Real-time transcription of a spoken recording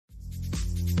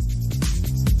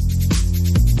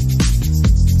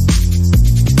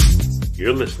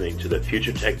You're listening to the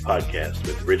Future Tech Podcast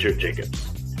with Richard Jacobs.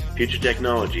 Future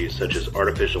technologies such as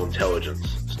artificial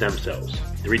intelligence, stem cells,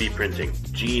 3D printing,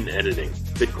 gene editing,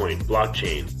 Bitcoin,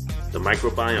 blockchain, the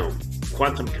microbiome,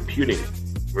 quantum computing,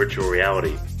 virtual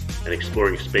reality, and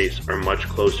exploring space are much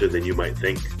closer than you might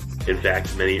think. In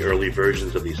fact, many early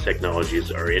versions of these technologies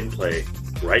are in play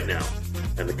right now,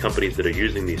 and the companies that are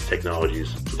using these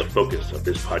technologies are the focus of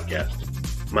this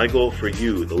podcast. My goal for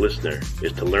you, the listener,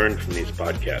 is to learn from these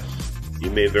podcasts. You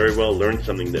may very well learn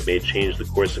something that may change the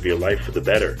course of your life for the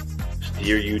better,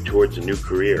 steer you towards a new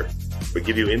career, or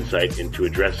give you insight into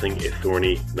addressing a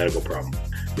thorny medical problem.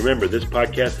 Remember, this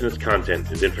podcast and its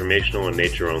content is informational in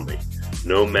nature only.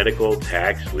 No medical,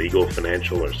 tax, legal,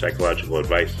 financial, or psychological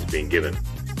advice is being given.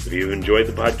 If you've enjoyed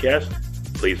the podcast,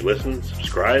 please listen,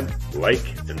 subscribe, like,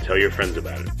 and tell your friends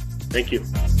about it. Thank you.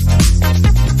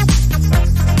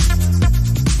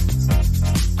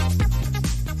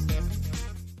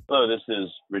 Hello, this is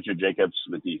Richard Jacobs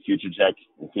with the Future Tech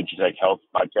and Future Tech Health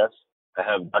podcast. I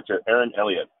have Dr. Erin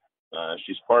Elliott.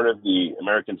 She's part of the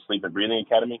American Sleep and Breathing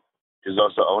Academy. She's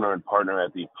also owner and partner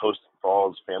at the Post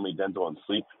Falls Family Dental and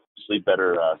Sleep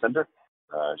Better Center.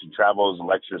 She travels and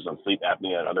lectures on sleep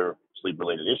apnea and other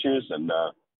sleep-related issues, and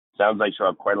sounds like she'll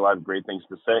have quite a lot of great things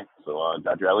to say. So,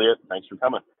 Dr. Elliott, thanks for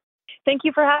coming. Thank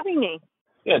you for having me.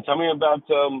 Yeah, tell me about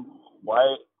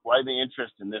why the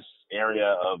interest in this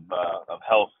area of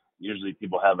health. Usually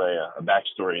people have a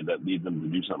backstory that leads them to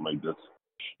do something like this.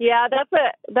 Yeah, that's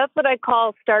what I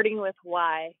call starting with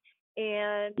why.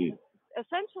 And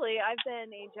essentially, I've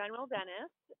been a general dentist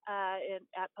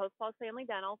at Post Falls Family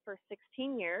Dental for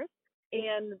 16 years,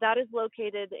 and that is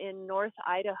located in North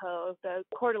Idaho, the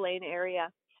Coeur d'Alene area,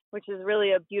 which is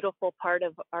really a beautiful part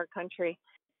of our country.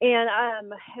 And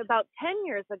about 10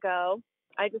 years ago,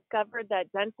 I discovered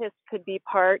that dentists could be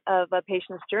part of a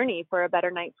patient's journey for a better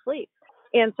night's sleep.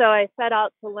 And so I set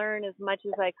out to learn as much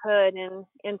as I could.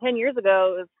 And 10 years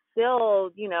ago, it was still,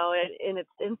 in its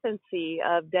infancy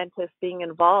of dentists being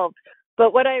involved.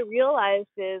 But what I realized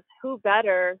is who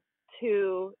better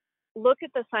to look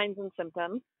at the signs and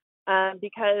symptoms,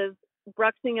 because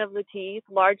bruxing of the teeth,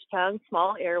 large tongue,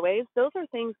 small airways, those are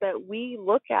things that we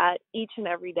look at each and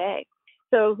every day.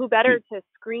 So who better to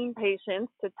screen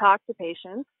patients, to talk to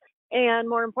patients, and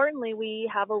more importantly, we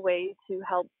have a way to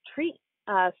help treat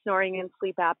snoring and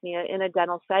sleep apnea in a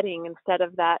dental setting. Instead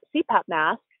of that CPAP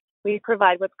mask, we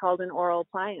provide what's called an oral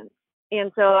appliance.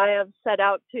 And so I have set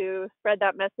out to spread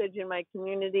that message in my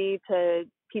community to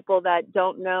people that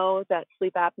don't know that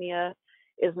sleep apnea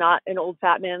is not an old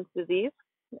fat man's disease.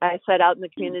 I set out in the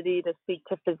community to speak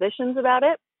to physicians about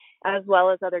it, as well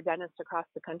as other dentists across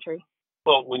the country.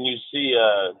 Well, when you see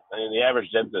the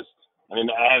average dentist, I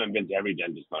haven't been to every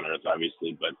dentist on earth,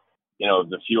 obviously, but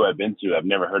the few I've been to, I've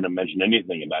never heard them mention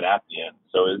anything about apnea.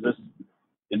 So is this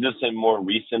a more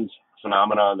recent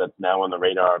phenomenon that's now on the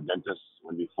radar of dentists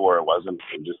when before it wasn't?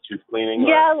 Just tooth cleaning?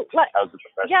 How's the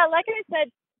profession? Yeah, like I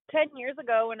said, 10 years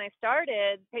ago when I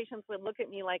started, patients would look at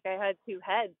me like I had two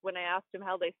heads when I asked them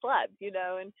how they slept,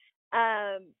 and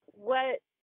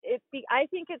I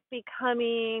think it's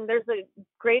becoming, there's a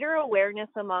greater awareness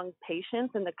among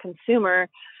patients and the consumer.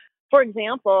 For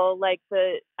example, like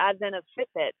the advent of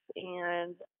Fitbits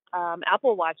and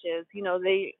Apple Watches,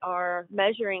 they are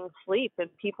measuring sleep, and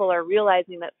people are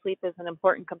realizing that sleep is an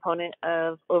important component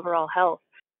of overall health.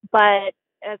 But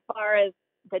as far as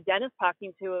the dentist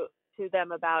talking to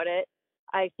them about it,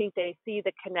 I think they see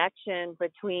the connection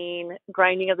between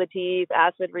grinding of the teeth,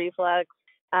 acid reflux,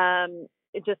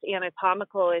 just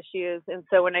anatomical issues. And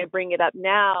so when I bring it up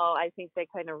now, I think they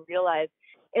kind of realize.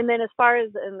 And then as far as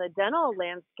in the dental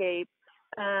landscape,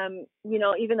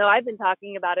 even though I've been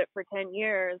talking about it for 10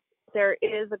 years, there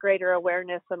is a greater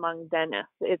awareness among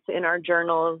dentists. It's in our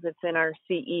journals, it's in our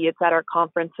CE, it's at our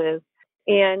conferences.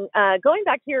 And going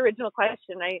back to your original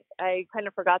question, I kind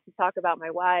of forgot to talk about my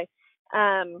why.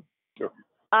 Sure.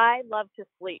 I love to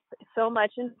sleep so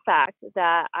much, in fact,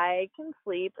 that I can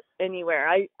sleep anywhere.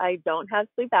 I don't have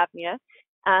sleep apnea,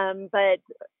 but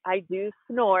I do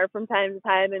snore from time to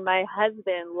time, and my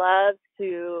husband loves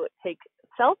to take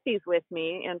selfies with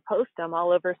me and post them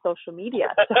all over social media.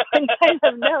 So I'm kind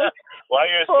of known while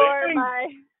you're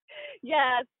sleeping?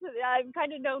 Yes, I'm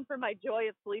kind of known for my joy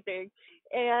of sleeping.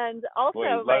 And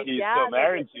also my dad. He's so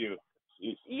married to you.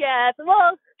 Jeez. Yes,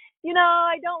 well,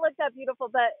 I don't look that beautiful,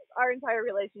 but our entire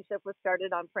relationship was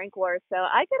started on prank war, so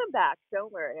I get him back.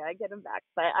 Don't worry, I get him back.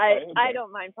 But I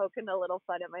don't mind poking a little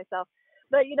fun at myself.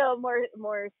 But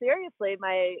more seriously,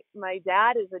 my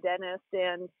dad is a dentist,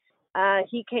 and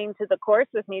he came to the course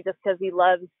with me just because he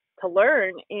loves to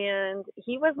learn. And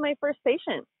he was my first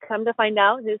patient. Come to find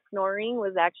out, his snoring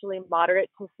was actually moderate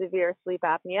to severe sleep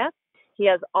apnea. He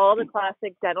has all the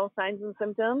classic dental signs and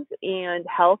symptoms and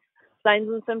health signs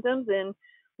and symptoms. And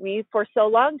we, for so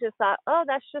long, just thought, oh,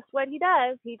 that's just what he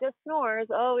does. He just snores.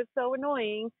 Oh, it's so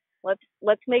annoying.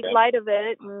 Let's make light of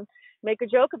it and make a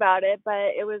joke about it.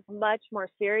 But it was much more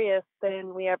serious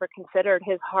than we ever considered.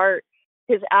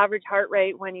 His average heart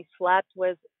rate when he slept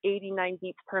was 89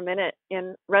 beats per minute,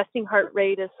 and resting heart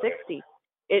rate is 60.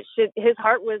 His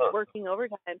heart was working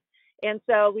overtime. And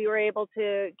so we were able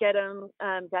to get him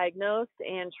diagnosed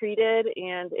and treated,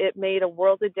 and it made a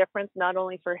world of difference, not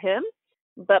only for him,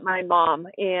 but my mom.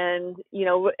 And,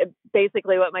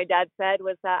 basically what my dad said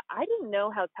was that I didn't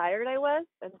know how tired I was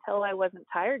until I wasn't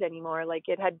tired anymore. Like,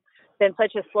 it had been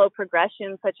such a slow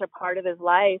progression, such a part of his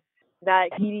life, that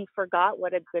he forgot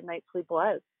what a good night's sleep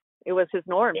was. It was his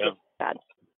norm. Yeah. Dad.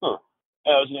 Huh. I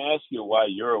was going to ask you why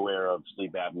you're aware of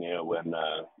sleep apnea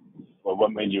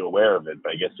what made you aware of it,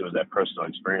 but I guess it was that personal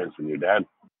experience with your dad.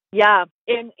 Yeah.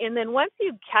 And then once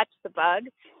you catch the bug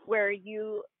where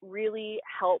you really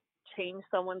help change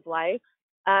someone's life,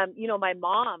 my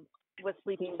mom was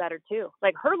sleeping better too.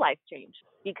 Like, her life changed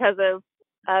because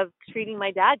of treating my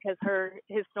dad, because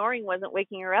his snoring wasn't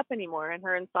waking her up anymore, and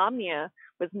her insomnia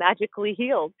was magically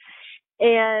healed.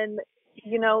 And,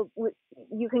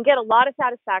 you can get a lot of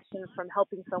satisfaction from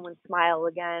helping someone smile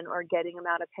again or getting them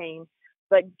out of pain,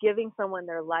 but giving someone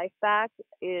their life back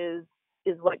is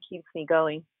what keeps me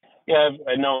going. Yeah,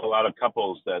 I know a lot of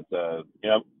couples that,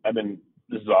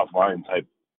 this is offline type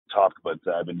talk, but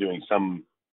I've been doing some,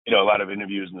 a lot of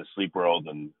interviews in the sleep world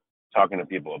and talking to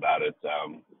people about it.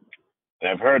 And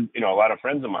I've heard, a lot of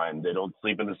friends of mine, they don't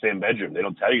sleep in the same bedroom. They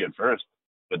don't tell you at first,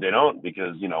 but they don't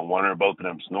because, one or both of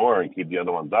them snore and keep the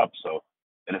other ones up. So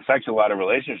it affects a lot of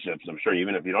relationships. I'm sure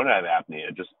even if you don't have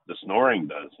apnea, just the snoring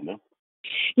does,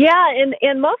 Yeah,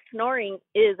 and most snoring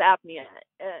is apnea.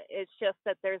 It's just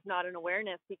that there's not an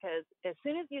awareness, because as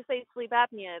soon as you say sleep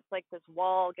apnea, it's like this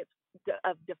wall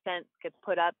of defense gets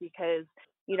put up, because,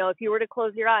 if you were to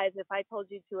close your eyes, if I told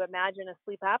you to imagine a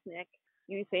sleep apneic,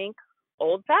 you think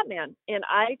old fat man. And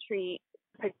I treat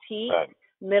petite,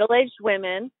 middle-aged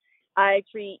women. I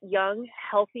treat young,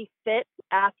 healthy, fit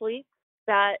athletes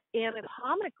that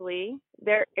anatomically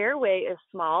their airway is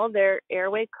small, their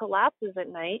airway collapses at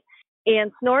night.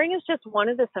 And snoring is just one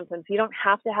of the symptoms. You don't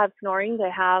have to have snoring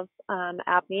to have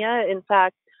apnea. In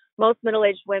fact, most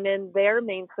middle-aged women, their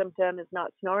main symptom is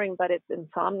not snoring, but it's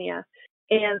insomnia.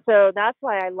 And so that's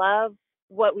why I love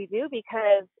what we do,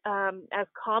 because as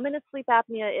common as sleep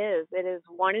apnea is, it is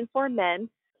 1 in 4 men,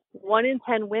 1 in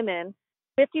 10 women,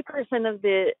 50% of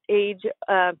the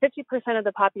 50% of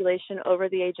the population over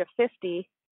the age of 50,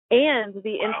 and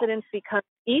the incidence becomes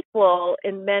equal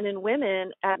in men and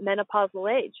women at menopausal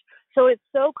age. So it's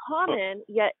so common,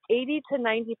 yet 80 to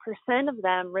 90% of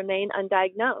them remain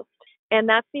undiagnosed. And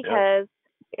that's because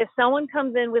if someone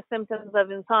comes in with symptoms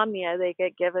of insomnia, they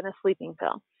get given a sleeping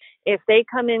pill. If they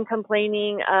come in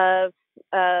complaining of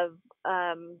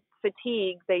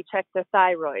fatigue, they check their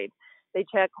thyroid, they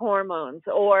check hormones,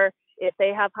 or if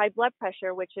they have high blood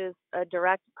pressure, which is a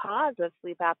direct cause of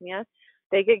sleep apnea,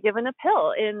 they get given a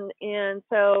pill. And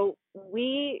so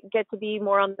we get to be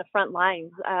more on the front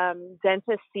lines.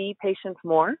 Dentists see patients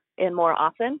more and more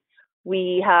often.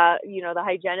 We have, the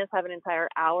hygienists have an entire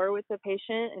hour with the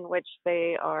patient in which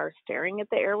they are staring at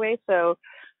the airway. So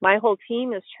my whole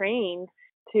team is trained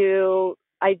to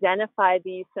identify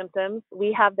these symptoms.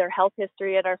 We have their health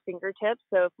history at our fingertips.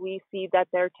 So if we see that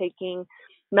they're taking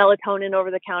melatonin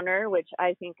over the counter, which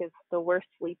I think is the worst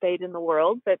sleep aid in the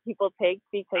world that people take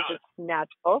because it's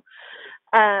natural,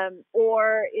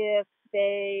 or if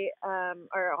they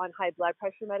are on high blood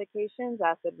pressure medications,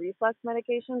 acid reflux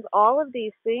medications, all of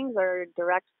these things are a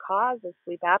direct cause of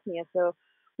sleep apnea. So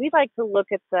we like to look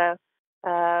at the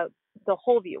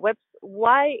whole view.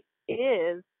 Why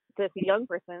is this young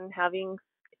person having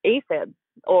AFib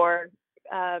or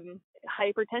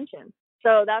hypertension?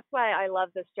 So that's why I love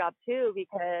this job too,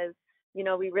 because,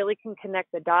 we really can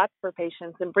connect the dots for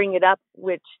patients and bring it up,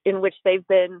 in which they've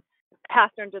been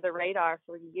passed under the radar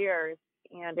for years.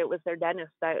 And it was their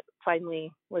dentist that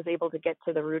finally was able to get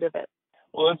to the root of it.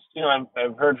 Well,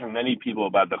 I've heard from many people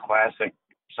about the classic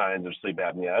signs of sleep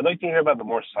apnea. I'd like to hear about the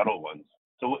more subtle ones.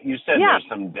 So what you said, there's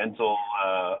some dental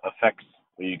effects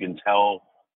where you can tell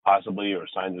possibly, or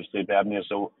signs of sleep apnea.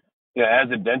 So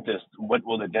as a dentist, what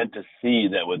will the dentist see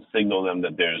that would signal them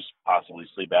that there's possibly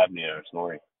sleep apnea or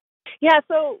snoring? Yeah,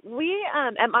 so we,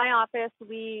 at my office,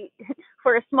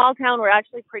 for a small town, we're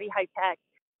actually pretty high tech.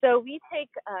 So we take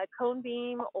cone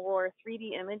beam or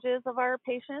 3D images of our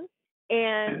patients,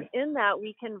 And in that,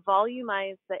 we can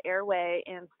volumize the airway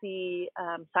and see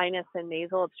sinus and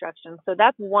nasal obstruction. So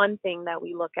that's one thing that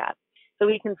we look at. So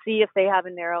we can see if they have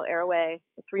a narrow airway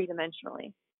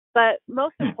three-dimensionally. But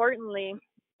most importantly,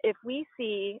 if we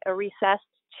see a recessed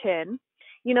chin,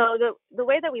 the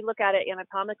way that we look at it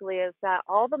anatomically is that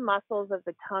all the muscles of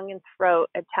the tongue and throat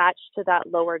attach to that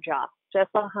lower jaw,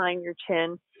 just behind your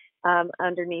chin,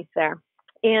 underneath there.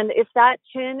 And if that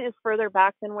chin is further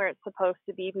back than where it's supposed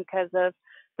to be because of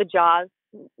the jaws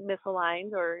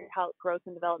misaligned or health, growth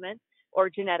and development, or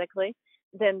genetically,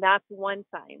 then that's one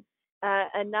sign.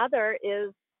 Another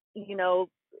is,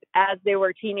 as they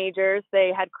were teenagers,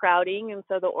 they had crowding, and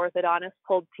so the orthodontist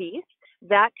pulled teeth.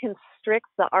 That constricts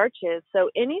the arches. So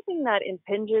anything that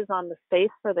impinges on the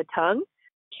space for the tongue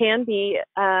can be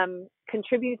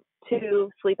contribute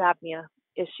to sleep apnea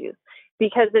issues,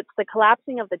 because it's the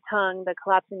collapsing of the tongue, the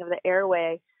collapsing of the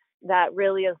airway, that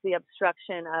really is the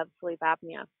obstruction of sleep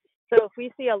apnea. So if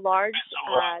we see a large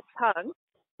tongue,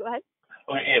 go ahead.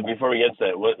 Okay, yeah, before we get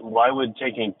to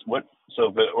that, so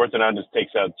if the orthodontist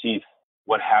takes out teeth,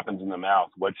 what happens in the mouth?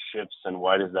 What shifts, and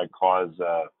why does that cause,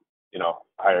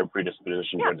 higher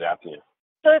predisposition towards apnea?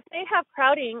 So if they have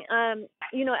crowding,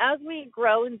 as we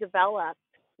grow and develop,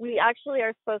 we actually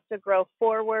are supposed to grow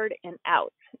forward and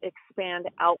out, expand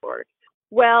outward.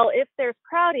 Well, if there's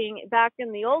crowding, back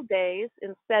in the old days,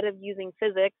 instead of using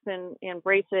physics and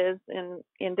braces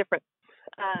and different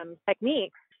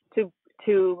techniques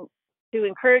to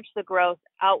encourage the growth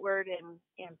outward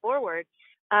and forward,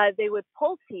 they would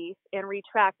pull teeth and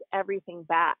retract everything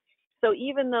back. So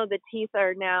even though the teeth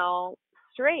are now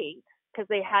straight, because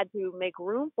they had to make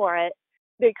room for it,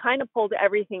 they kind of pulled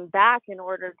everything back in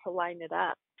order to line it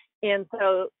up. And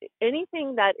so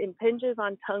anything that impinges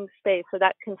on tongue space, so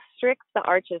that constricts the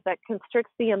arches, that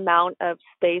constricts the amount of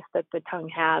space that the tongue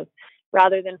has.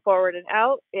 Rather than forward and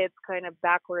out, it's kind of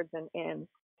backwards and in.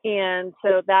 And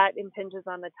so that impinges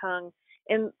on the tongue.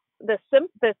 And the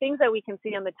things that we can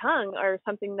see on the tongue are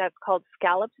something that's called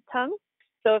scalloped tongue.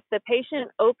 So if the patient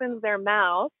opens their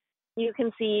mouth, you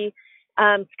can see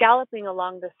scalloping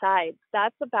along the sides.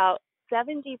 That's about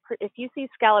 70. If you see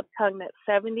scalloped tongue, that's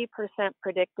 70%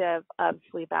 predictive of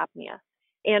sleep apnea.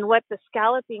 And what the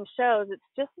scalloping shows, it's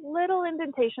just little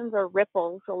indentations or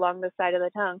ripples along the side of the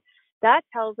tongue. That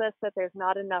tells us that there's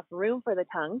not enough room for the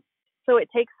tongue, so it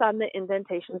takes on the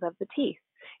indentations of the teeth.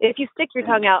 If you stick your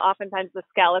tongue out, oftentimes the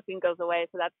scalloping goes away.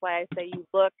 So that's why I say you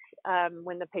look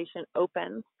when the patient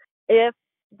opens. If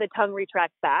the tongue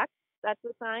retracts back, that's a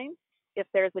sign. If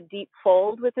there's a deep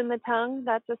fold within the tongue,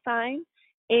 that's a sign.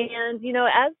 And,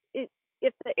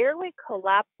 if the airway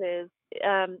collapses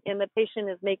and the patient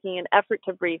is making an effort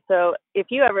to breathe, so if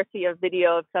you ever see a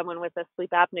video of someone with a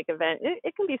sleep apneic event,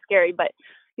 it can be scary, but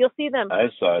you'll see them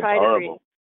try to breathe.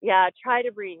 Yeah, try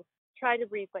to breathe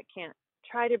but can't.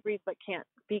 Try to breathe but can't,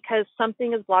 because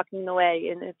something is blocking the way,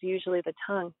 and it's usually the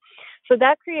tongue. So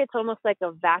that creates almost like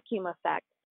a vacuum effect.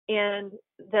 And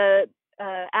the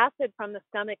acid from the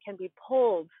stomach can be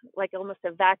pulled like almost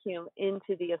a vacuum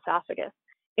into the esophagus.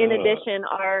 In addition,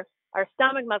 our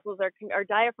stomach muscles, our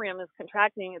diaphragm is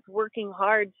contracting. It's working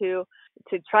hard to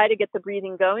try to get the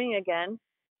breathing going again.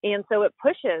 And so it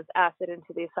pushes acid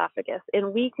into the esophagus.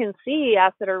 And we can see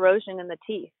acid erosion in the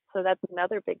teeth. So that's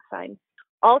another big sign.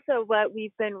 Also, what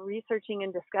we've been researching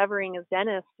and discovering as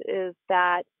dentists is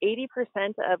that 80%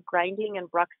 of grinding and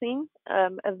bruxing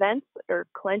events or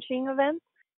clenching events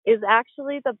is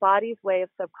actually the body's way of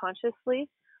subconsciously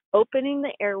opening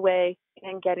the airway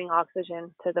and getting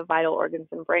oxygen to the vital organs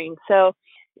and brain. So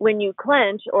when you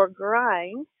clench or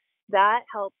grind, that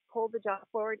helps pull the jaw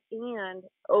forward and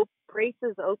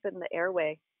braces open the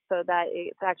airway so that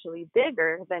it's actually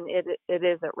bigger than it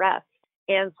is at rest.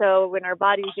 And so when our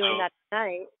body's doing that at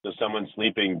night. So someone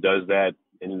sleeping does that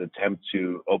in an attempt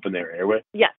to open their airway?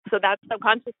 Yes. So that's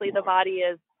subconsciously the body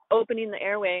is opening the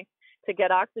airway to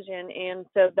get oxygen. And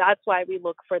so that's why we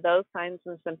look for those signs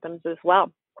and symptoms as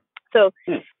well. So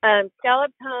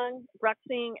scalloped tongue,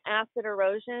 bruxing, acid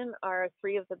erosion are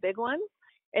three of the big ones.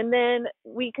 And then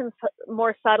we can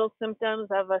more subtle symptoms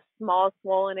of a small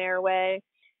swollen airway,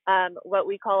 what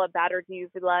we call a battered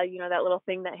uvula, that little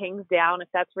thing that hangs down. If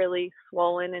that's really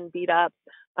swollen and beat up,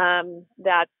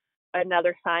 that's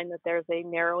another sign that there's a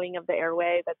narrowing of the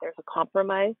airway, that there's a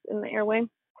compromise in the airway.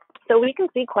 So we can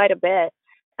see quite a bit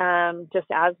just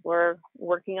as we're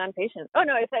working on patients. Oh,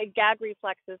 no, it's like gag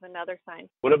reflex is another sign.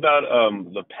 What about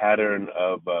the pattern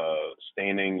of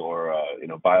staining or,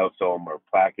 biofilm or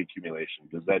plaque accumulation?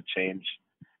 Does that change?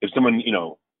 If someone,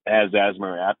 has asthma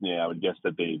or apnea, I would guess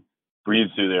that they breathe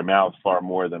through their mouth far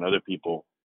more than other people.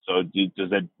 So does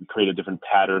that create a different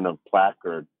pattern of plaque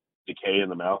or decay in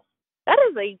the mouth? That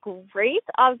is a great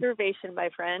observation, my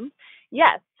friend.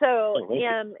 Yes, so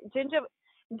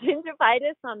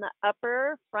gingivitis on the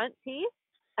upper front teeth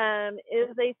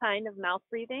is a sign of mouth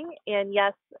breathing. And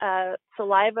yes,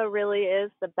 saliva really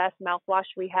is the best mouthwash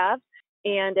we have.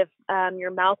 And if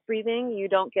you're mouth breathing, you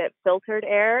don't get filtered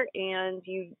air and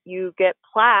you get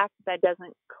plaque that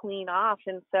doesn't clean off.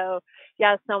 And so,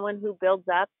 yeah, someone who builds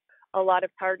up a lot of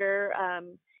tartar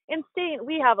and staying,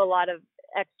 we have a lot of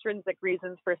extrinsic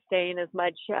reasons for staying as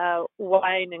much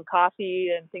wine and coffee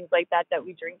and things like that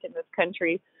we drink in this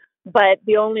country. But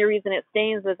the only reason it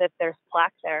stains is if there's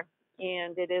plaque there.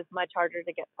 And it is much harder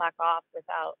to get plaque off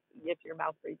if you're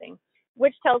mouth breathing,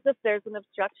 which tells us there's an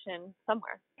obstruction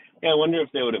somewhere. Yeah, I wonder if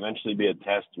there would eventually be a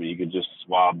test where you could just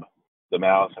swab the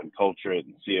mouth and culture it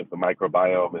and see if the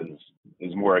microbiome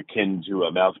is more akin to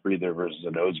a mouth breather versus a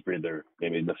nose breather.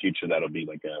 Maybe in the future that'll be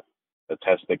like a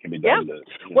test that can be done.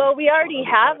 Yeah. Well, we already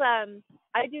have.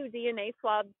 I do DNA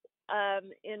swabs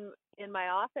in my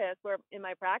office or in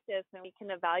my practice, and we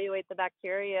can evaluate the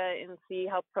bacteria and see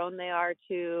how prone they are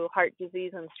to heart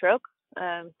disease and stroke.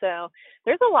 So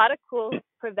there's a lot of cool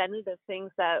preventative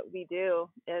things that we do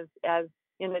as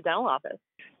in the dental office.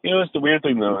 You know, it's the weird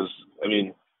thing though is, I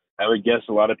mean, I would guess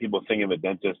a lot of people think of a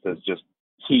dentist as just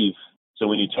teeth. So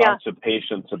when you talk to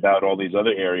patients about all these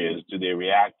other areas, do they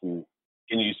react? And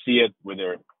can you see it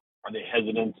are they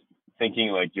hesitant, thinking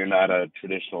like you're not a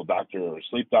traditional doctor or a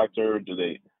sleep doctor? Or do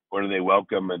they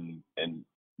welcome and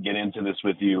get into this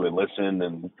with you and listen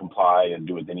and comply and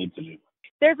do what they need to do?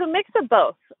 There's a mix of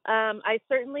both. I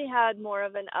certainly had more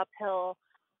of an uphill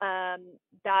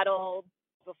battle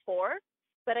before,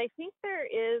 but I think there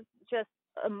is just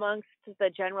amongst the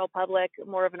general public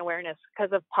more of an awareness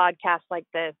because of podcasts like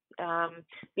this,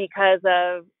 because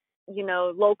of,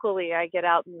 locally I get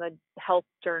out in the health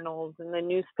journals and the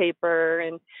newspaper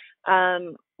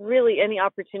and really any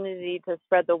opportunity to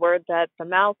spread the word that the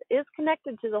mouth is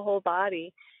connected to the whole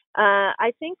body.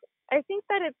 I think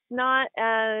that it's not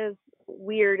as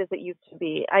weird as it used to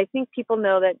be. I think people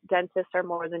know that dentists are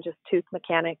more than just tooth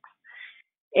mechanics.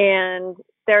 And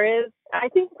I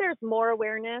think there's more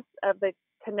awareness of the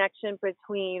connection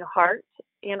between heart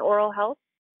and oral health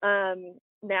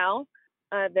now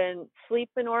than sleep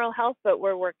and oral health, but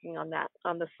we're working on that,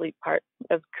 on the sleep part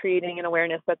of creating an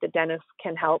awareness that the dentist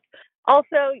can help.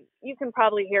 Also, you can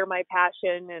probably hear my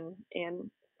passion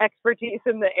and expertise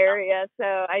in the area. So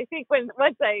I think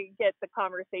once I get the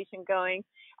conversation going,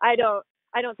 I don't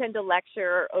tend to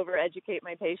lecture or overeducate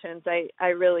my patients. I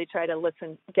really try to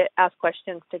listen, ask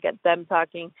questions to get them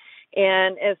talking.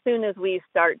 And as soon as we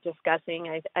start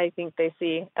discussing, I think they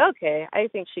see, okay, I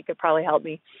think she could probably help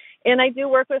me. And I do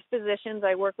work with physicians.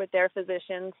 I work with their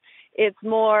physicians. It's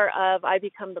more of I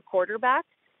become the quarterback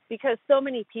because so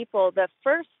many people, the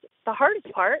hardest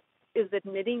part is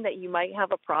admitting that you might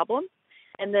have a problem.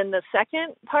 And then the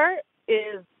second part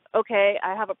is, okay,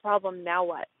 I have a problem. Now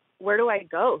what? Where do I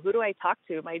go? Who do I talk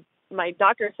to? My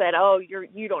doctor said, oh,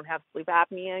 you don't have sleep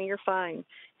apnea. You're fine.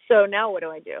 So now what do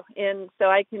I do? And so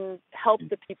I can help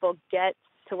the people get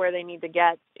to where they need to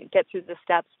get through the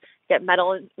steps, get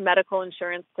medical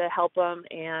insurance to help them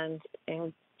and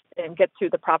get through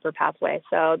the proper pathway.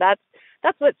 So that's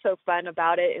what's so fun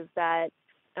about it is that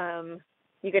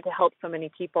you get to help so many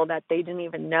people that they didn't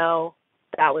even know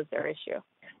that was their issue.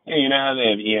 Yeah, you know how they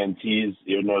have ENTs,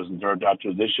 ear, nose, and throat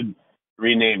doctors? They should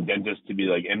rename dentists to be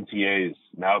like MTAs,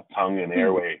 mouth, tongue, and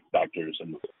airway doctors,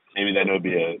 and maybe that would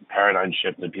be a paradigm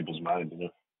shift in people's minds.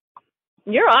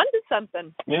 You're onto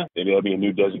something. Yeah, maybe that'll be a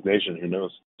new designation. Who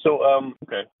knows? So,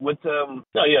 okay. You want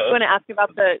to ask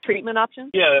about the treatment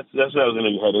options? Yeah, that's what I was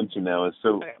going to head into now. Is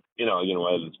so, okay.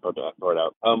 Why let's part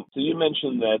out. So you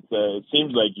mentioned that it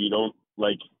seems like you don't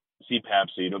like CPAP,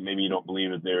 so you don't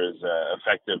believe that they're as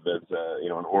effective as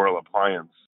an oral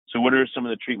appliance. So what are some of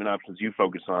the treatment options you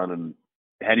focus on, and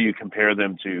how do you compare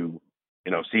them to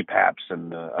CPAPs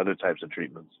and other types of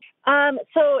treatments?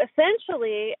 So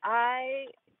essentially, I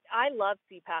love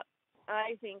CPAP.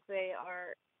 I think they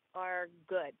are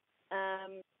good.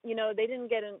 They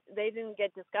didn't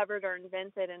get discovered or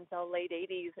invented until late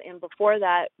 80s, and before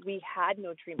that, we had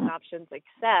no treatment options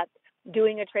except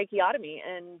doing a tracheotomy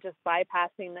and just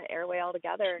bypassing the airway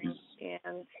altogether.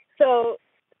 And so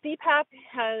CPAP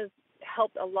has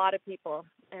helped a lot of people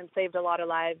and saved a lot of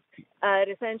lives. It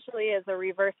essentially is a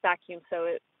reverse vacuum,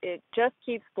 so it just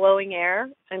keeps blowing air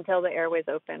until the airway's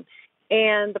open.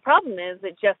 And the problem is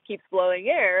it just keeps blowing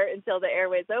air until the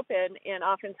airway's open, and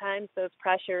oftentimes those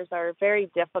pressures are very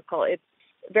difficult. It's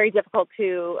very difficult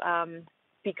to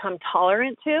become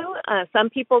tolerant to. Some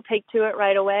people take to it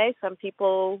right away. Some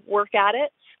people work at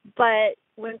it. But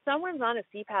when someone's on a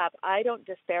CPAP, I don't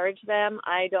disparage them.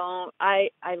 I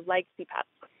like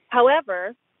CPAP.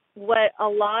 However, what a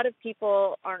lot of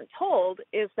people aren't told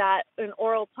is that an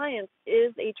oral appliance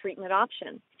is a treatment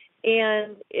option.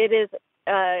 And it is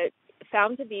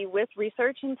found to be, with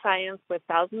research and science, with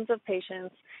thousands of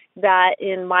patients, that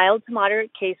in mild to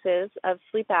moderate cases of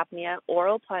sleep apnea,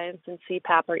 oral appliance and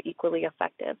CPAP are equally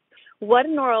effective. What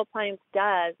an oral appliance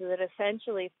does is it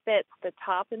essentially fits the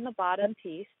top and the bottom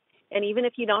teeth. And even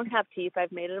if you don't have teeth,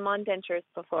 I've made them on dentures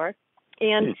before,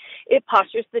 and it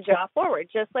postures the jaw forward.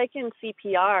 Just like in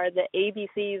CPR, the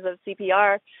ABCs of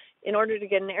CPR, in order to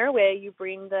get an airway, you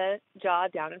bring the jaw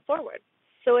down and forward.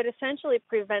 So it essentially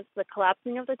prevents the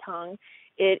collapsing of the tongue,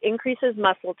 it increases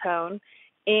muscle tone,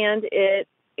 and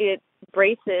it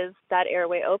braces that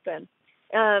airway open.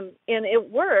 And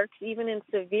it works even in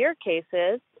severe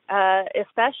cases,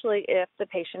 especially if the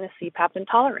patient is CPAP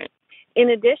intolerant.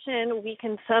 In addition, we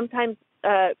can sometimes,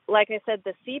 like I said,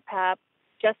 the CPAP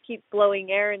just keeps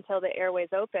blowing air until the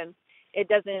airway's open. It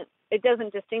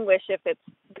doesn't distinguish if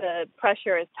the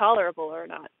pressure is tolerable or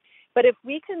not. But if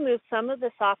we can move some of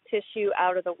the soft tissue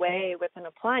out of the way with an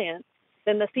appliance,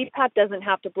 then the CPAP doesn't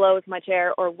have to blow as much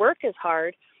air or work as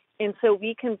hard, and so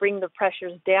we can bring the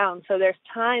pressures down. So there's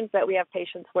times that we have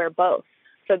patients wear both,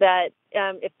 so that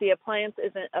if the appliance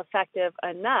isn't effective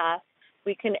enough,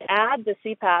 we can add the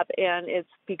CPAP and it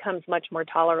becomes much more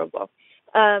tolerable.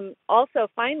 Also,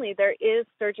 finally, there is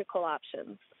surgical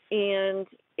options, and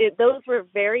those were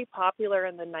very popular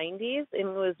in the 90s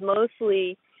and was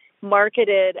mostly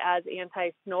marketed as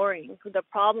anti-snoring. The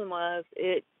problem was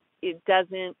it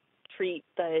doesn't treat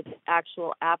the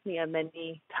actual apnea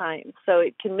many times. So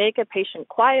it can make a patient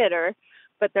quieter,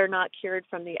 but they're not cured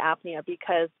from the apnea,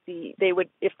 because they would,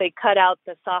 if they cut out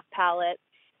the soft palate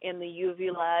and the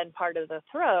uvula and part of the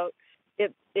throat,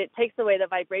 it takes away the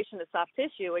vibration of soft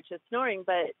tissue, which is snoring,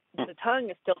 but the tongue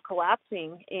is still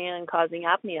collapsing and causing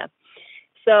apnea.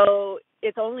 So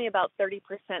it's only about 30%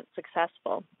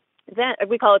 successful. Then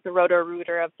we call it the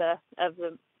roto-rooter of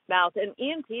the mouth, and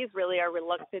ENTs really are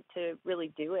reluctant to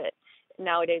really do it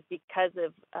nowadays because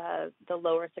of the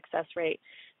lower success rate.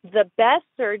 The best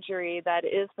surgery that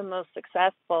is the most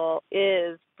successful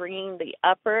is bringing the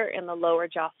upper and the lower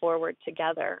jaw forward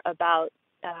together about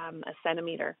a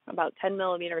centimeter, about 10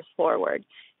 millimeters forward,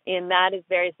 and that is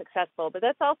very successful. But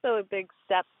that's also a big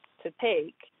step to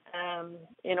take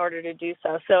in order to do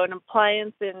so. So an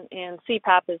appliance and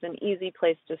CPAP is an easy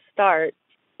place to start.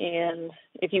 And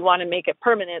if you want to make it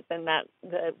permanent, then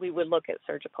we would look at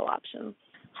surgical options.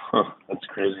 That's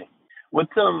crazy.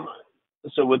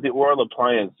 So with the oral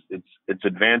appliance, it's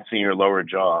advancing your lower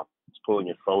jaw. It's pulling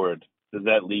it forward. Does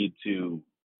that lead to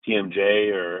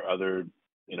TMJ or other,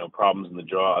 problems in the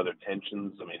jaw, other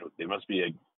tensions? I mean, there must be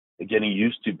a getting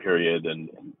used to period, and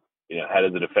how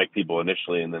does it affect people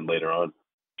initially and then later on?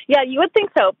 Yeah, you would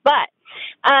think so, but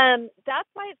that's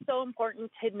why it's so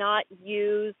important to not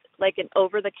use like an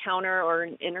over-the-counter or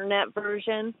an internet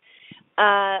version.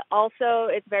 Also,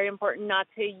 it's very important not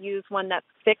to use one that's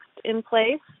fixed in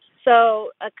place.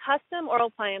 So a custom oral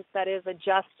appliance that is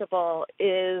adjustable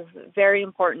is very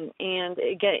important. And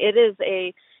again, it is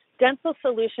a dental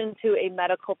solution to a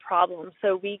medical problem.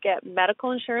 So we get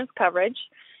medical insurance coverage.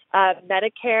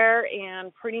 Medicare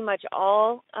and pretty much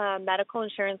all medical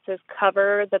insurances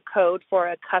cover the code for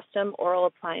a custom oral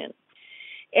appliance.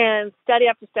 And study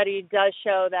after study does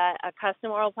show that a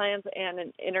custom oral appliance and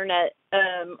an internet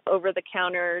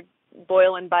over-the-counter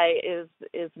boil and bite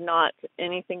is not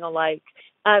anything alike.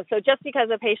 So just because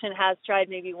a patient has tried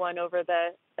maybe one over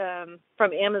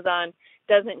from Amazon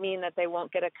doesn't mean that they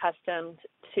won't get accustomed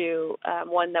to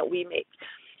one that we make.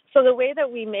 So the way that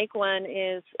we make one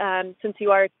is, since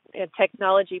you are a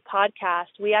technology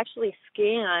podcast, we actually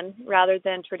scan rather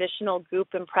than traditional goop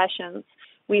impressions.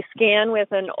 We scan with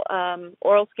an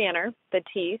oral scanner, the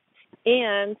teeth,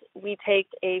 and we take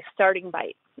a starting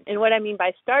bite. And what I mean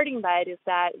by starting bite is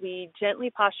that we gently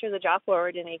posture the jaw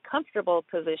forward in a comfortable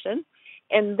position,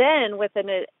 and then with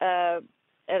an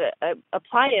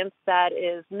appliance that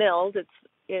is milled,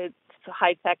 it's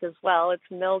high tech as well. It's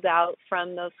milled out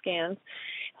from those scans.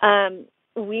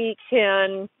 We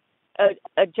can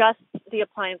adjust the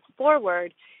appliance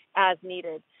forward as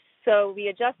needed. So we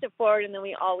adjust it forward, and then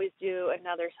we always do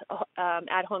another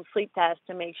at-home sleep test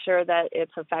to make sure that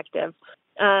it's effective.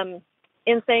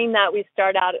 In saying that, we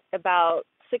start out about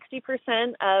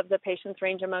 60% of the patient's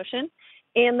range of motion,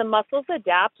 and the muscles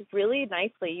adapt really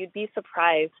nicely. You'd be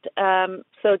surprised.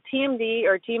 So TMD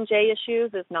or TMJ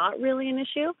issues is not really an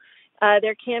issue.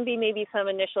 There can be maybe some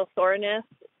initial soreness.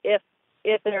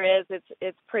 If there is,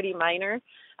 it's pretty minor.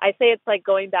 I say it's like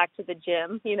going back to the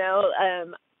gym.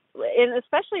 and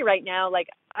especially right now, like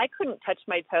I couldn't touch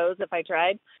my toes if I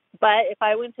tried, but if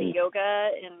I went to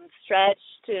yoga and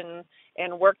stretched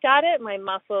and worked at it, my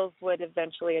muscles would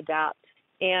eventually adapt.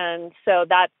 And so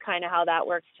that's kind of how that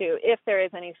works too. If there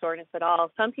is any soreness at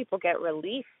all, some people get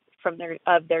relief from their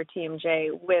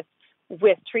TMJ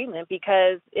with treatment,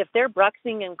 because if they're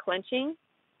bruxing and clenching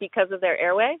because of their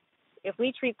airway, if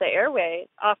we treat the airway,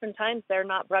 oftentimes they're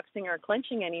not bruxing or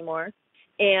clenching anymore.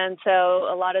 And so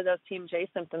a lot of those TMJ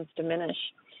symptoms diminish.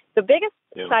 The biggest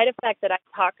side effect that I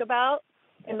talk about,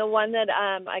 and the one that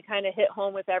I kind of hit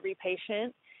home with every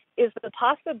patient, is the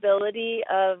possibility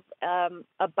of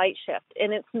a bite shift.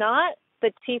 And it's not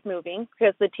the teeth moving,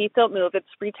 because the teeth don't move. It's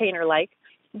retainer-like.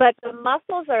 But the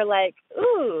muscles are like,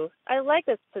 ooh, I like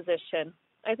this position.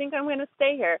 I think I'm going to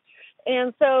stay here.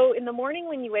 And so in the morning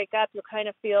when you wake up, you'll kind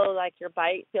of feel like your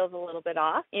bite feels a little bit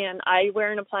off. And I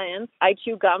wear an appliance. I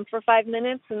chew gum for 5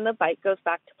 minutes, and the bite goes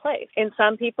back to place. In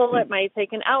some people, it might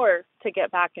take an hour to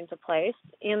get back into place.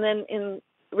 And then in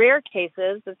rare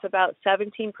cases, it's about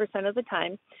 17% of the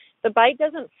time, the bite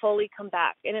doesn't fully come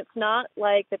back. And it's not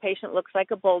like the patient looks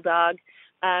like a bulldog.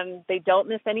 They don't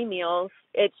miss any meals.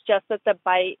 It's just that the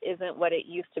bite isn't what it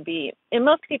used to be. And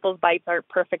most people's bites aren't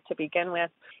perfect to begin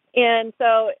with. And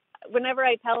so whenever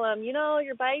I tell them,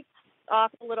 your bite's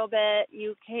off a little bit,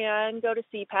 you can go to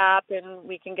CPAP and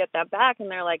we can get that back.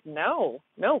 And they're like, no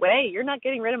way. You're not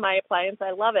getting rid of my appliance.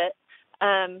 I love it.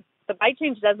 The bite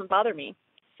change doesn't bother me.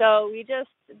 So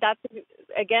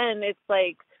again, it's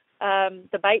like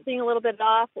the bite being a little bit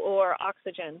off, or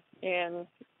oxygen and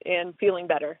feeling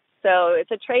better. So it's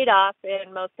a trade-off,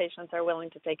 and most patients are willing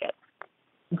to take it.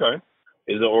 Okay.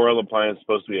 Is the oral appliance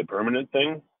supposed to be a permanent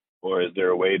thing, or is there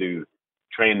a way to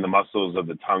train the muscles of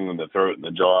the tongue and the throat and the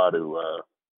jaw to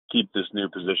keep this new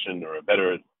position, or a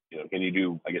better, can you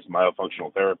do, I guess,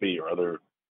 myofunctional therapy or other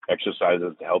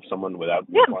exercises to help someone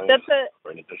without the appliance?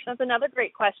 That's another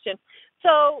great question.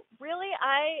 So really,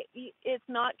 it's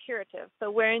not curative. So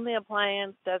wearing the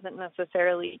appliance doesn't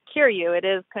necessarily cure you. It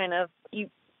is kind of,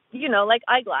 like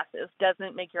eyeglasses,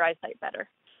 doesn't make your eyesight better.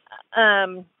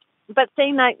 But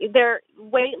saying that, their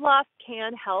weight loss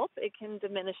can help. It can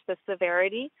diminish the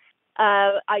severity.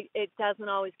 It doesn't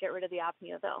always get rid of the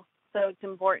apnea, though. So it's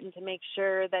important to make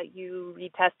sure that you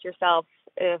retest yourself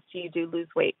if you do lose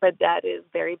weight. But that is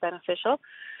very beneficial.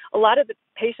 A lot of the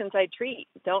patients I treat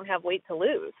don't have weight to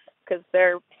lose because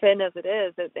they're thin as it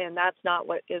is, and that's not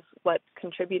what's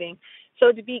contributing.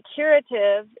 So to be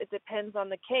curative, it depends on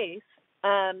the case.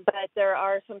 But there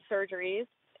are some surgeries,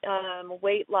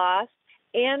 weight loss,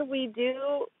 and we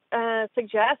do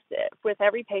suggest it with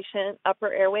every patient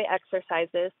upper airway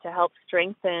exercises to help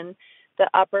strengthen the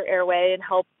upper airway and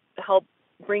help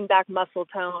bring back muscle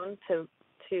tone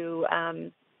to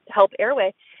help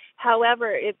airway.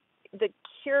 However, the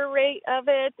cure rate of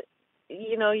it,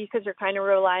 because you're kind of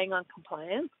relying on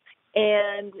compliance,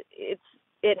 and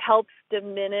it helps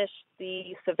diminish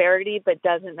the severity but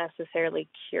doesn't necessarily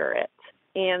cure it.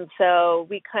 And so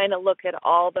we kind of look at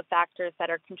all the factors that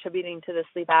are contributing to the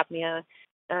sleep apnea.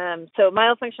 So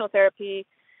myofunctional therapy,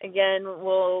 again,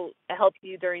 will help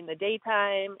you during the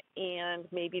daytime and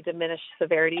maybe diminish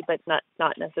severity, but not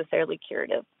necessarily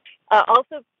curative.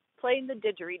 Also, playing the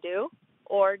didgeridoo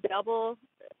or double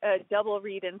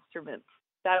reed instruments.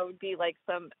 That would be like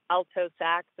some alto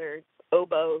sax or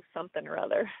oboe, something or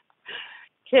other,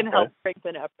 can help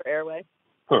strengthen upper airway.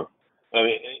 Huh.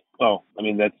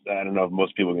 That's, I don't know if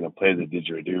most people are going to play the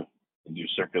didgeridoo and do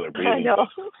circular breathing. I know.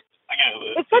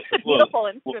 It's such a beautiful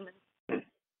instrument.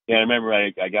 Yeah, I remember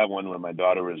I got one when my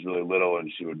daughter was really little,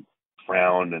 and she would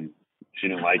frown and she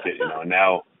didn't like it, And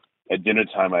now at dinner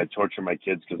time, I torture my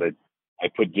kids because I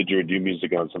put didgeridoo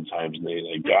music on sometimes, and they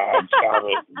like, God, stop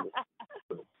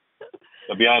it.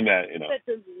 But beyond that,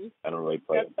 I don't really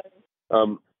play it.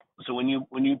 So when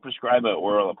you prescribe an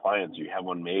oral appliance, you have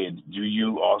one made, do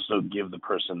you also give the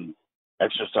person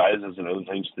exercises and other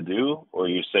things to do, or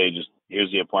you say just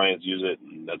here's the appliance, use it,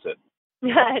 and that's it?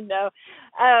 No,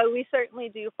 we certainly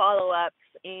do follow-ups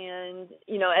and,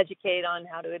 educate on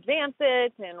how to advance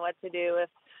it and what to do if,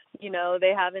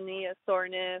 they have any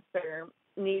soreness or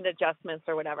need adjustments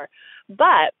or whatever.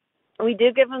 But we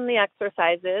do give them the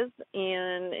exercises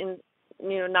and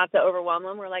not to overwhelm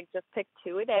them. We're like, just pick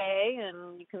 2 a day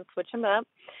and you can switch them up.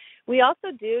 We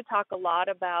also do talk a lot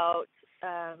about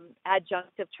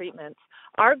adjunctive treatments.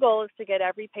 Our goal is to get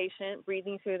every patient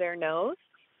breathing through their nose.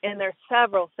 And there's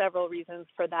several reasons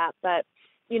for that. But,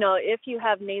 if you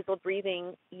have nasal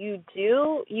breathing, you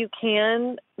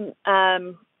can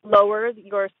lower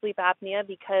your sleep apnea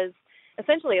because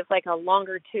essentially it's like a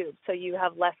longer tube, so you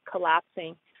have less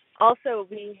collapsing. Also,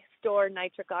 we store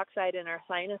nitric oxide in our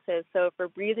sinuses. So if we're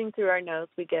breathing through our nose,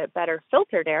 we get better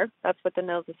filtered air. That's what the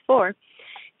nose is for.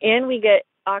 And we get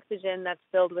oxygen that's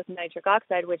filled with nitric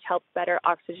oxide, which helps better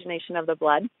oxygenation of the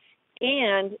blood.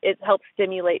 And it helps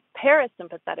stimulate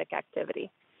parasympathetic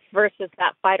activity versus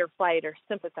that fight or flight or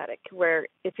sympathetic, where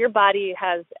if your body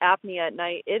has apnea at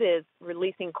night, it is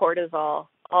releasing cortisol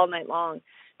all night long,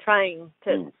 trying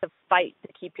to fight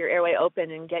to keep your airway open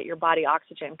and get your body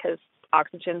oxygen, because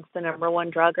oxygen's the number one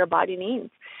drug our body needs.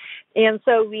 And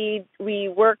so we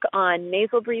work on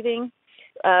nasal breathing.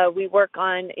 We work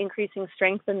on increasing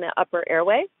strength in the upper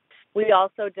airway. We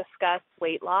also discuss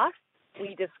weight loss.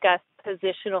 We discuss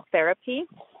positional therapy.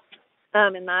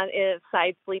 And that is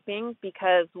side sleeping,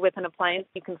 because with an appliance,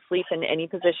 you can sleep in any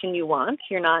position you want.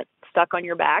 You're not stuck on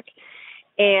your back.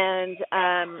 And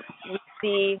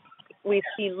we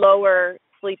see lower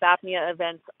sleep apnea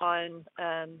events on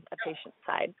a patient's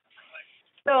side.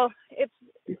 So it's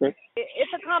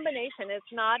a combination. It's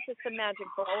not just a magic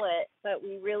bullet, but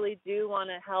we really do want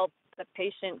to help the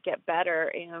patient get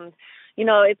better. And, you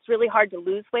know, it's really hard to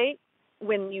lose weight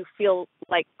when you feel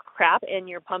like crap and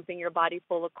you're pumping your body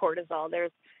full of cortisol.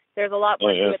 There's a lot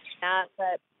more to it than that,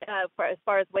 but as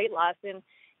far as weight loss, and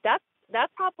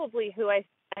that's probably who I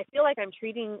feel like I'm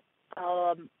treating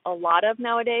a lot of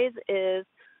nowadays, is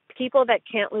people that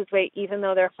can't lose weight even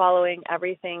though they're following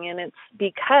everything. And it's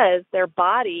because their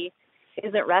body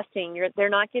isn't resting. They're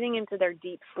not getting into their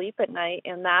deep sleep at night,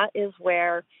 and that is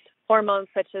where hormones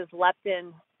such as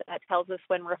leptin, that tells us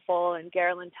when we're full, and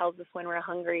ghrelin tells us when we're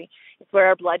hungry. It's where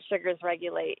our blood sugars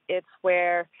regulate. It's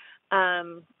where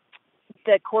the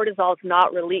cortisol is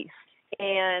not released.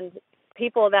 And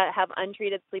people that have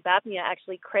untreated sleep apnea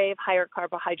actually crave higher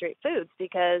carbohydrate foods,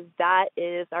 because that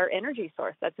is our energy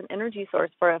source. That's an energy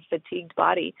source for a fatigued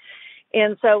body.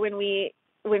 And so when we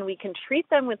can treat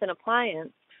them with an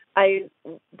appliance,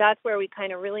 that's where we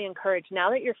kind of really encourage, now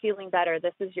that you're feeling better,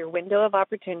 this is your window of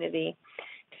opportunity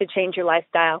to change your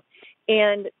lifestyle.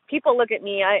 And people look at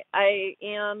me, I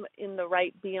am in the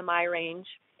right BMI range,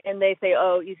 and they say,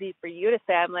 oh, easy for you to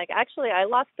say. I'm like, actually, I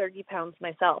lost 30 pounds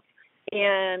myself.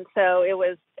 And so it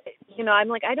was, you know, I'm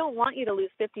like, I don't want you to lose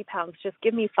 50 pounds. Just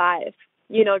give me 5.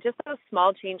 You know, just those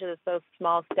small changes, those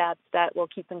small steps that will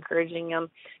keep encouraging them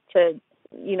to,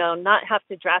 you know, not have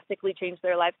to drastically change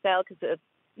their lifestyle, because,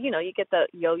 you know, you get the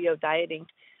yo-yo dieting.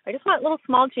 I just want little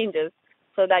small changes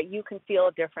so that you can feel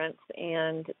a difference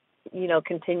and, you know,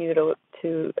 continue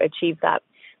to achieve that.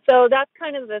 So that's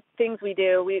kind of the things we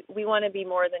do. We want to be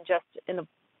more than just an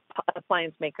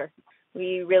appliance maker.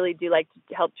 We really do like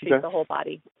to help treat the whole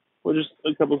body. Well, just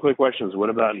a couple of quick questions. What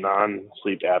about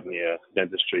non-sleep apnea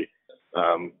dentistry?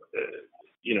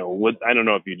 You know, I don't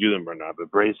know if you do them or not, but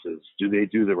braces, do they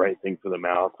do the right thing for the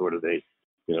mouth, or do they,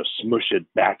 you know, smush it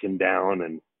back and down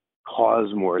and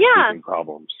cause more sleeping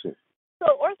problems? So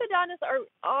orthodontists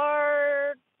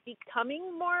are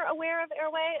becoming more aware of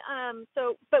airway.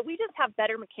 But we just have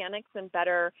better mechanics and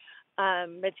better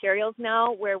materials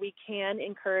now where we can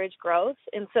encourage growth.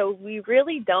 And so we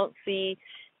really don't see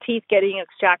teeth getting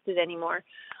extracted anymore.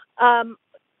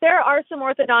 There are some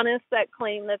orthodontists that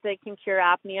claim that they can cure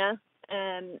apnea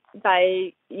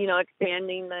by, you know,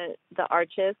 expanding the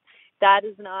arches. That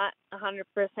is not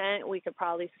 100%. We could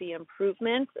probably see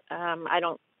improvement.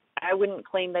 I wouldn't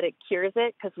claim that it cures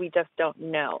it, because we just don't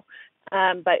know.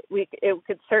 But it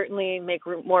could certainly make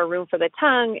more room for the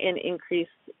tongue and increase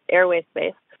airway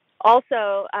space.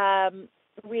 Also,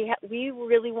 we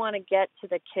really want to get to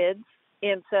the kids.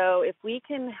 And so if we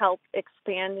can help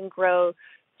expand and grow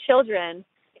children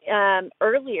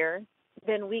earlier,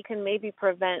 then we can maybe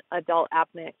prevent adult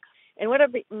apneics. And what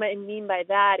I mean by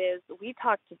that is we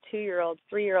talk to 2-year-olds,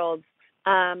 3-year-olds,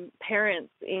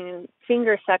 parents in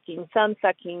finger sucking, thumb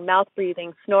sucking, mouth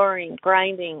breathing, snoring,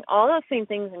 grinding, all those same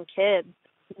things in kids.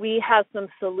 We have some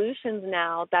solutions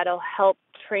now that'll help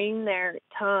train their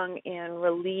tongue and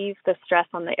relieve the stress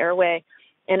on the airway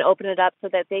and open it up so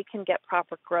that they can get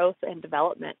proper growth and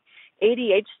development.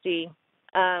 ADHD,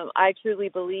 I truly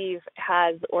believe,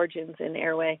 has origins in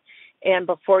airway. And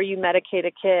before you medicate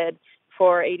a kid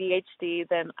for ADHD,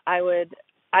 then I would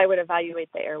evaluate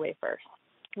the airway first.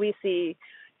 We see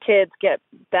kids get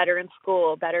better in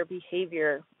school, better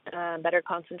behavior, better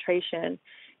concentration,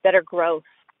 better growth,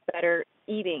 better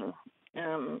eating,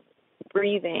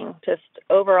 breathing. Just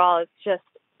overall,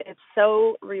 it's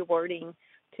so rewarding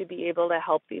to be able to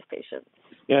help these patients.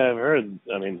 Yeah, I've heard.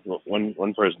 I mean,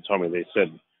 one person told me, they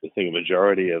said they think a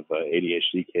majority of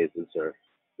ADHD cases are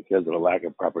because of a lack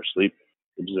of proper sleep,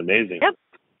 which is amazing. Yep.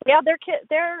 Yeah,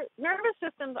 their nervous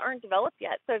systems aren't developed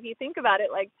yet. So if you think about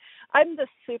it, like I'm the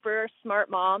super smart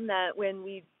mom that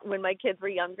when my kids were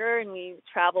younger and we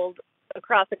traveled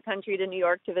across the country to New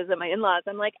York to visit my in-laws,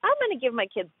 I'm like, I'm going to give my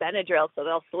kids Benadryl so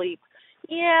they'll sleep.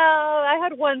 Yeah, I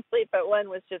had one sleep, but one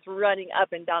was just running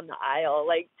up and down the aisle.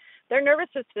 Like their nervous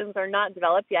systems are not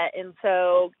developed yet. And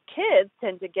so kids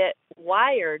tend to get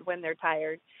wired when they're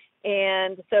tired.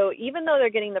 And so even though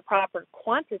they're getting the proper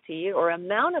quantity or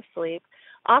amount of sleep,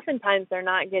 oftentimes they're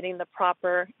not getting the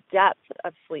proper depth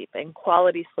of sleep and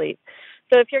quality sleep.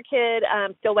 So if your kid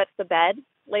still wets the bed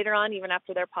later on, even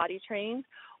after they're potty trained,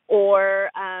 or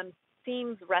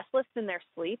seems restless in their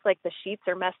sleep, like the sheets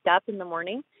are messed up in the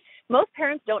morning, most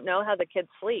parents don't know how the kids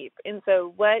sleep. And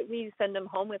so what we send them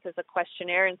home with is a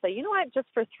questionnaire and say, you know what, just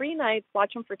for 3 nights,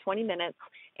 watch them for 20 minutes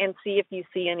and see if you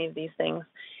see any of these things.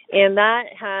 And that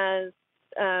has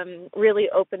really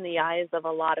opened the eyes of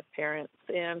a lot of parents.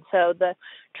 And so the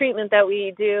treatment that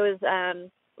we do is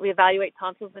we evaluate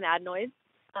tonsils and adenoids,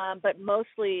 but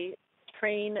mostly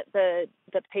train the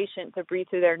patient to breathe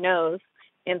through their nose.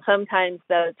 And sometimes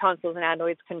the tonsils and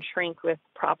adenoids can shrink with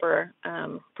proper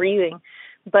breathing,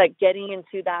 but getting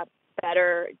into that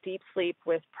better deep sleep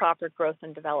with proper growth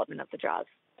and development of the jaws.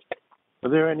 Are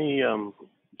there any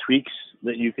tweaks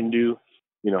that you can do,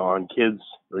 on kids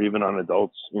or even on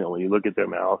adults, when you look at their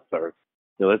mouth, or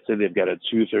let's say they've got a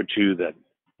tooth or two that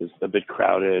is a bit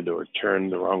crowded or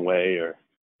turned the wrong way, or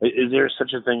is there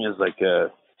such a thing as like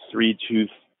 3-tooth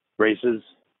braces,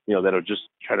 that'll just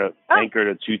try to anchor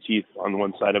the 2 teeth on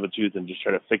one side of a tooth and just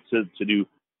try to fix it to do,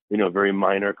 very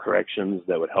minor corrections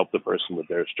that would help the person with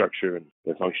their structure and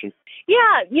their function?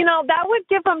 Yeah, that would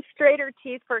give them straighter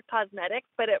teeth for cosmetics,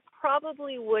 but it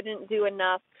probably wouldn't do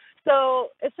enough. So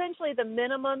essentially the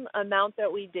minimum amount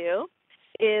that we do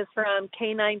is from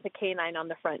canine to canine on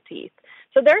the front teeth.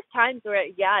 So there's times where,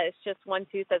 it's just one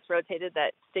tooth that's rotated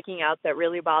that's sticking out that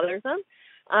really bothers them.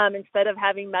 Instead of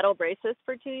having metal braces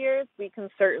for 2 years, we can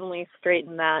certainly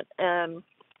straighten that.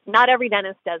 Not every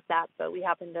dentist does that, but we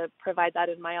happen to provide that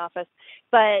in my office.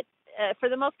 But for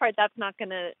the most part, that's not going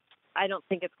to, I don't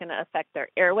think it's going to affect their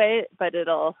airway, but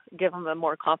it'll give them a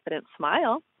more confident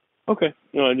smile. Okay.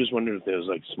 I just wondered if there's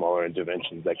like smaller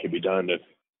interventions that could be done to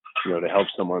help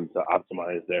someone to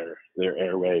optimize their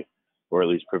airway, or at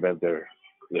least prevent their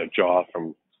jaw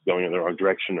from going in the wrong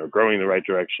direction or growing the right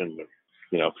direction, or,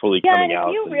 fully coming out.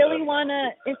 If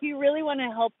you really want to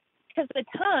help, because the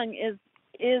tongue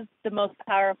is the most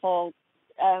powerful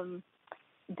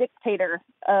dictator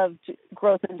of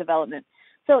growth and development.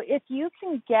 So if you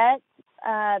can get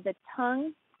the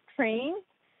tongue trained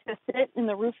to sit in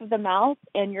the roof of the mouth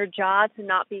and your jaw to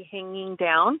not be hanging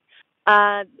down,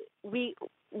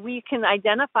 we can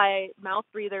identify mouth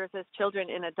breathers as children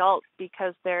and adults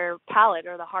because their palate,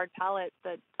 or the hard palate,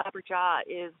 the upper jaw,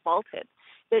 is vaulted.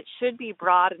 It should be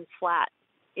broad and flat.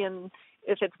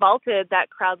 If it's vaulted, that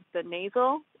crowds the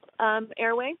nasal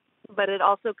airway, but it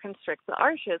also constricts the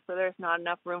arches, so there's not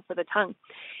enough room for the tongue.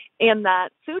 And that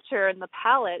suture in the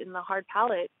palate, in the hard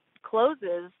palate,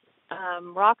 closes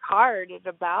rock hard at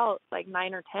about like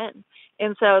 9 or 10.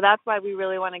 And so that's why we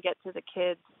really want to get to the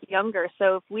kids younger.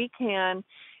 So if we can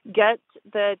get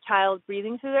the child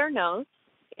breathing through their nose,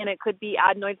 and it could be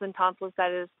adenoids and tonsils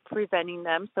that is preventing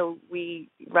them, so we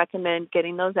recommend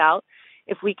getting those out.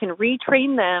 If we can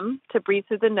retrain them to breathe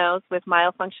through the nose with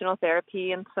myofunctional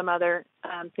therapy and some other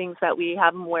things that we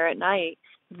have them wear at night,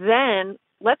 then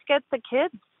let's get the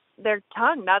kids their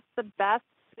tongue. That's the best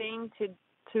thing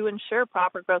to ensure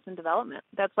proper growth and development.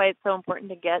 That's why it's so important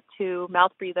to get to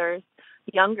mouth breathers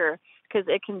younger, because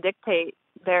it can dictate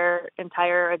their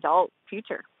entire adult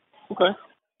future. Okay.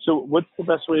 So what's the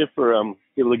best way for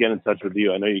people to get in touch with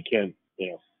you? I know you can't,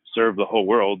 serve the whole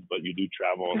world, but you do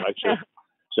travel and lecture.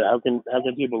 So how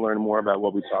can people learn more about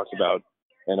what we talked about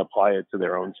and apply it to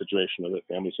their own situation or their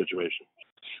family situation?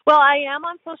 Well, I am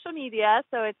on social media,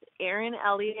 so it's Erin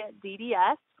Elliott,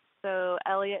 D.D.S. So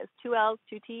Elliott is 2 L's,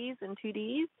 2 T's, and 2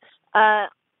 D's.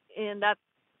 And that's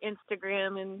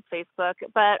Instagram and Facebook.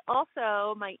 But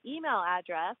also my email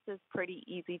address is pretty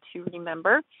easy to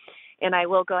remember. And I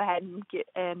will go ahead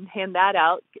and hand that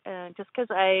out just because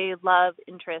I love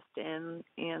interest and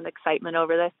excitement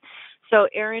over this. So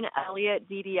Erin Elliott,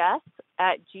 DDS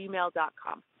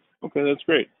 @gmail.com. Okay, that's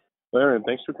great. Well, Erin,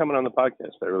 thanks for coming on the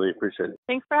podcast. I really appreciate it.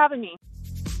 Thanks for having me.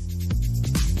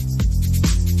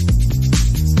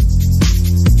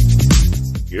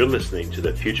 You're listening to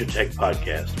the Future Tech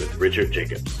Podcast with Richard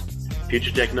Jacobs.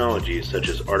 Future technologies such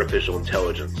as artificial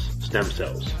intelligence, stem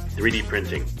cells, 3D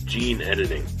printing, gene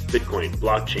editing, Bitcoin,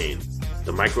 blockchain,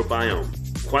 the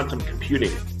microbiome, quantum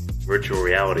computing, virtual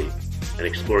reality, and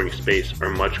exploring space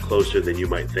are much closer than you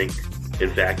might think.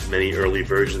 In fact, many early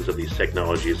versions of these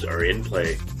technologies are in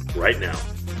play right now,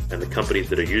 and the companies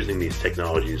that are using these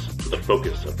technologies are the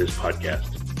focus of this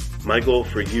podcast. My goal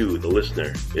for you, the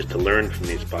listener, is to learn from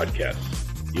these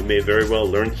podcasts. You may very well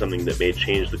learn something that may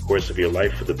change the course of your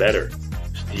life for the better,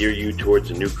 steer you towards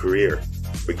a new career,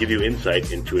 or give you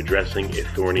insight into addressing a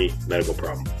thorny medical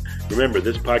problem. Remember,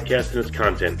 this podcast and its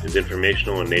content is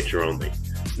informational in nature only.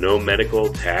 No medical,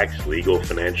 tax, legal,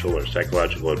 financial, or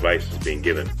psychological advice is being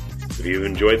given. If you've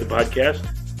enjoyed the podcast,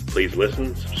 please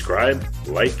listen, subscribe,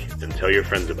 like, and tell your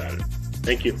friends about it.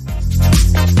 Thank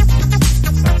you.